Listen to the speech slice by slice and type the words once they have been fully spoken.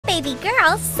baby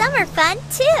girl summer fun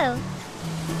too.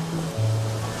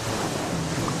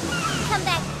 Come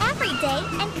back every day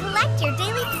and collect your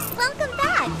daily. Welcome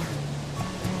back.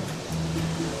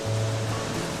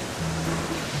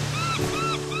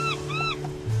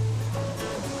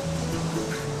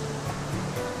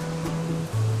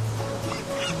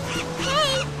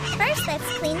 Hey, first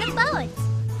let's clean the boat.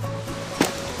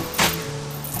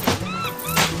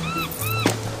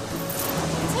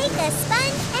 Take a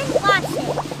sponge and wash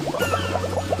it.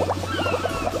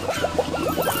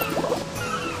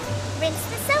 Rinse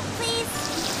the soap, please.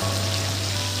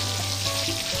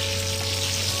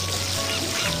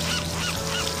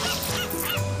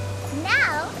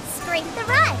 Now, scrape the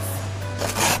rust.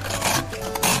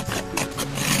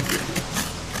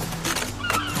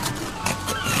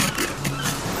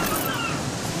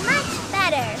 Much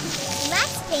better.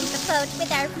 Let's paint the boat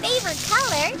with our favorite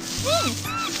color, pink.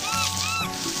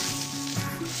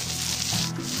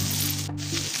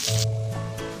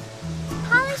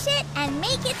 Polish it and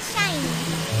make it shiny.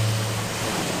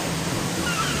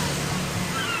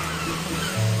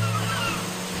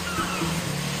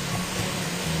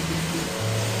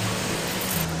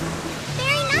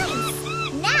 Very nice.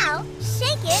 Now,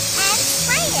 shake it and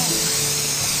spray it.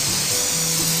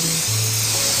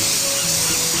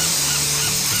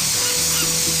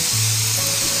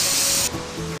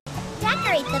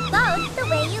 Decorate the boat the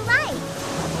way you like.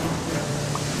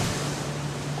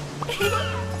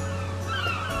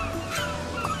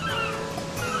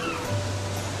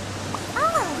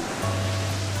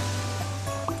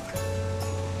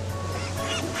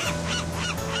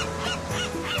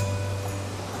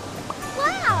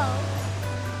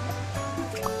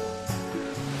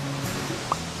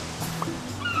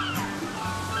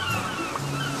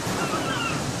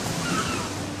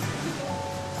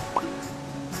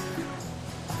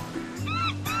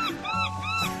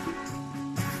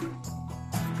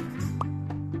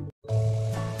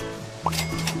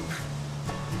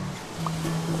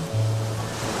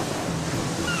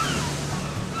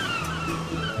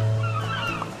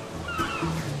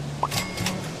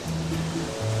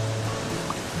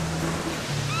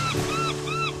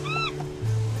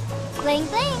 Bling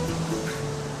bling.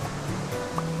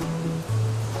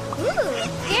 Ooh,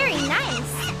 very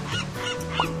nice.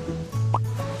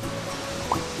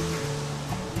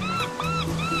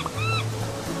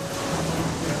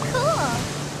 Cool.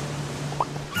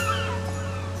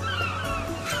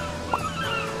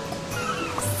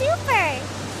 Super.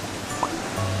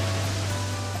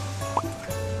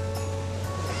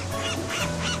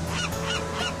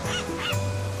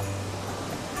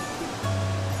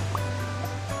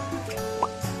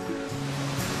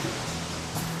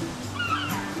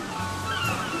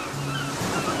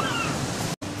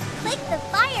 The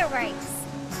fireworks.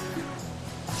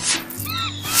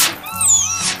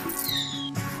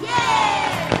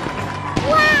 Yay!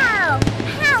 Wow!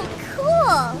 How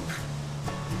cool!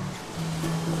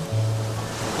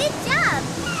 Good job!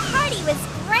 The party was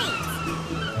great!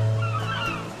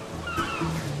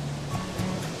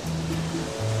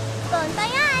 Bon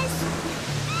voyage!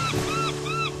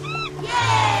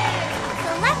 Yay!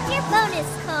 Collect your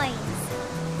bonus coins.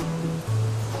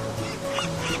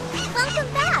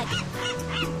 Welcome back!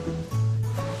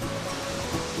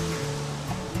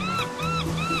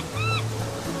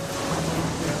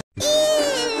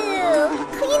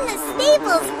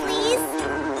 Please.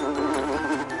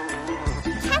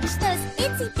 Catch those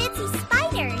itsy bitsy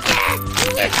spiders.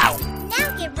 Now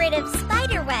get rid of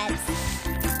spider webs.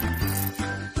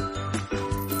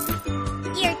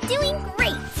 You're doing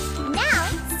great. Now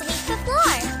sweep the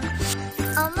floor.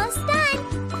 Almost done.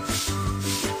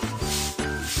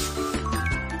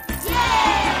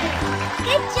 Yay!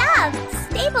 Good job.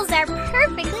 Stables are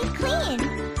perfectly clean.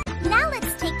 Now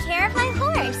let's take care of my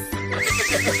horse.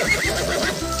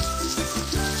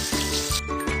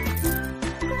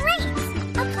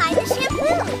 Apply the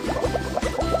shampoo.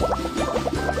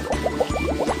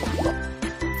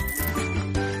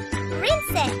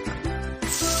 Rinse it.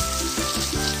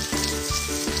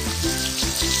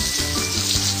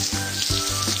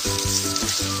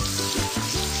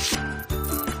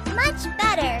 Much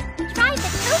better. Try the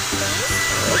coat, please.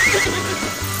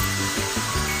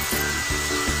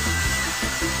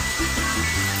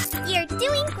 You're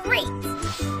doing great.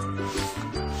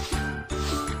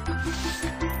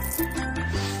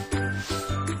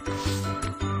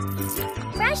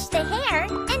 Brush the hair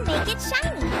and make it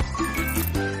shiny.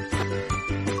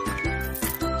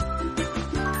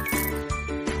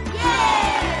 Yay!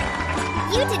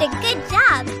 You did a good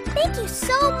job. Thank you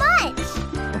so much.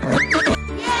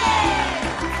 Yay!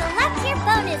 Collect your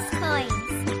bonus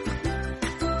coins.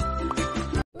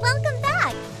 Welcome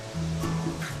back.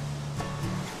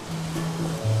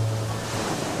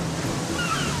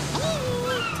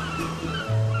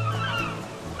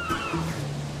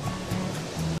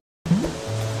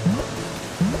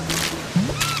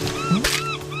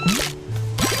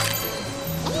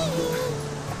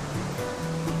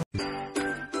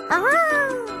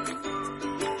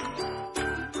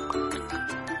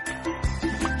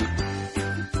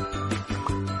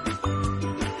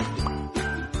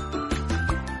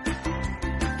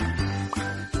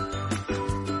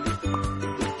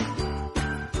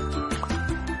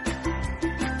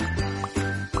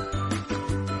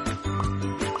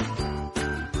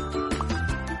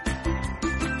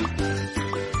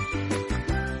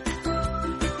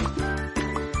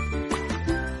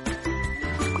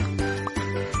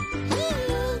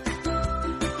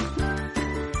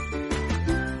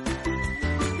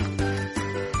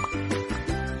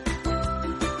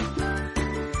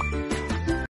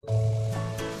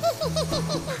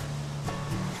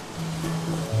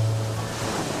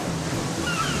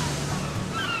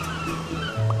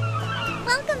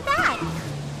 Welcome back.